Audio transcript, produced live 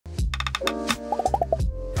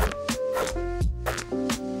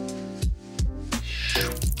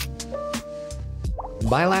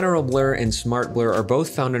Bilateral Blur and Smart Blur are both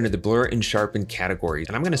found under the Blur and Sharpen categories,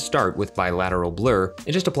 and I'm going to start with Bilateral Blur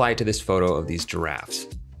and just apply it to this photo of these giraffes.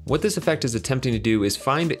 What this effect is attempting to do is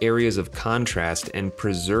find areas of contrast and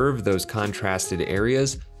preserve those contrasted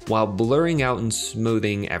areas while blurring out and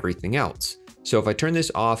smoothing everything else. So if I turn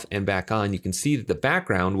this off and back on, you can see that the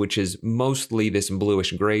background, which is mostly this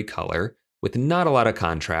bluish gray color with not a lot of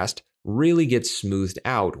contrast, really gets smoothed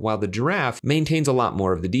out, while the giraffe maintains a lot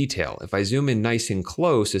more of the detail. If I zoom in nice and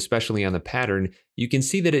close, especially on the pattern, you can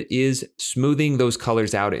see that it is smoothing those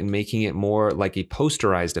colors out and making it more like a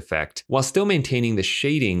posterized effect, while still maintaining the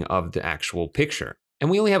shading of the actual picture. And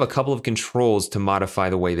we only have a couple of controls to modify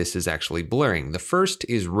the way this is actually blurring. The first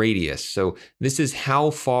is radius. So this is how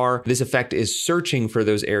far this effect is searching for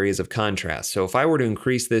those areas of contrast. So if I were to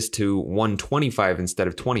increase this to 125 instead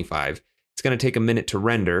of 25, it's going to take a minute to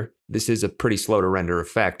render. This is a pretty slow to render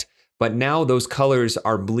effect, but now those colors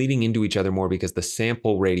are bleeding into each other more because the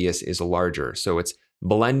sample radius is larger. So it's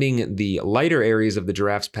blending the lighter areas of the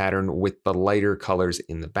giraffe's pattern with the lighter colors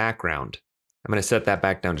in the background. I'm going to set that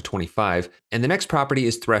back down to 25. And the next property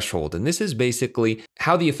is threshold. And this is basically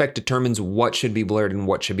how the effect determines what should be blurred and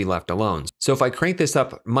what should be left alone. So if I crank this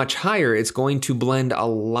up much higher, it's going to blend a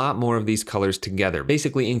lot more of these colors together,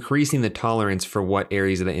 basically increasing the tolerance for what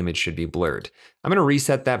areas of the image should be blurred. I'm going to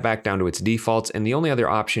reset that back down to its defaults. And the only other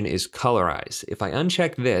option is colorize. If I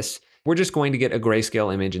uncheck this, we're just going to get a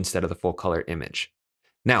grayscale image instead of the full color image.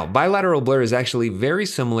 Now, bilateral blur is actually very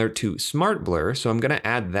similar to smart blur, so I'm going to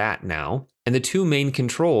add that now. And the two main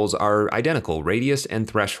controls are identical, radius and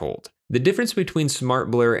threshold. The difference between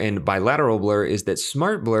smart blur and bilateral blur is that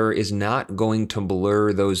smart blur is not going to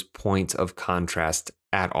blur those points of contrast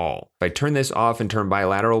at all. If I turn this off and turn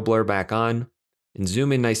bilateral blur back on and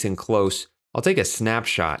zoom in nice and close, I'll take a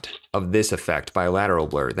snapshot of this effect, bilateral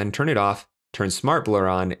blur, then turn it off, turn smart blur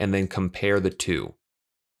on, and then compare the two.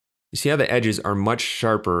 You see how the edges are much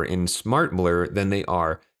sharper in smart blur than they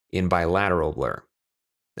are in bilateral blur.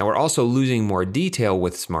 Now we're also losing more detail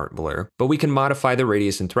with smart blur, but we can modify the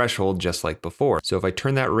radius and threshold just like before. So if I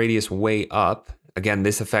turn that radius way up, again,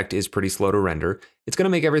 this effect is pretty slow to render, it's going to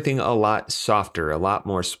make everything a lot softer, a lot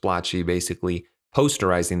more splotchy, basically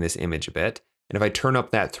posterizing this image a bit. And if I turn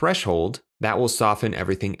up that threshold, that will soften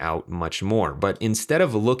everything out much more. But instead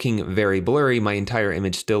of looking very blurry, my entire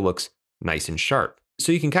image still looks nice and sharp.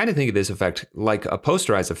 So you can kind of think of this effect like a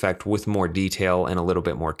posterized effect with more detail and a little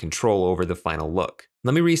bit more control over the final look.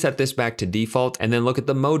 Let me reset this back to default and then look at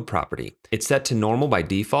the mode property. It's set to normal by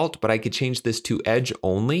default, but I could change this to edge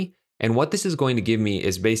only. And what this is going to give me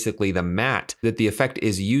is basically the matte that the effect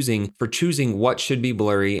is using for choosing what should be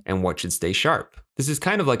blurry and what should stay sharp. This is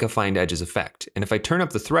kind of like a find edges effect. And if I turn up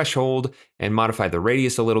the threshold and modify the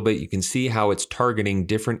radius a little bit, you can see how it's targeting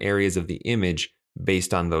different areas of the image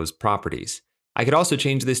based on those properties. I could also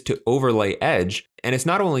change this to overlay edge, and it's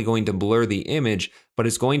not only going to blur the image, but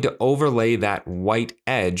it's going to overlay that white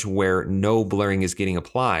edge where no blurring is getting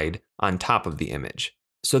applied on top of the image.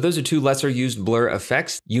 So those are two lesser used blur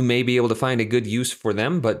effects. You may be able to find a good use for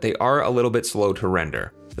them, but they are a little bit slow to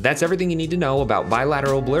render. But that's everything you need to know about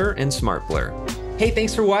bilateral blur and smart blur. Hey,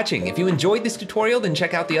 thanks for watching. If you enjoyed this tutorial, then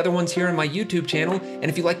check out the other ones here on my YouTube channel. And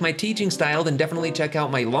if you like my teaching style, then definitely check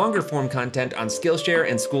out my longer form content on Skillshare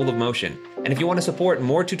and School of Motion. And if you want to support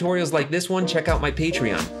more tutorials like this one, check out my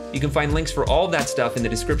Patreon. You can find links for all of that stuff in the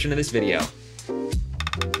description of this video.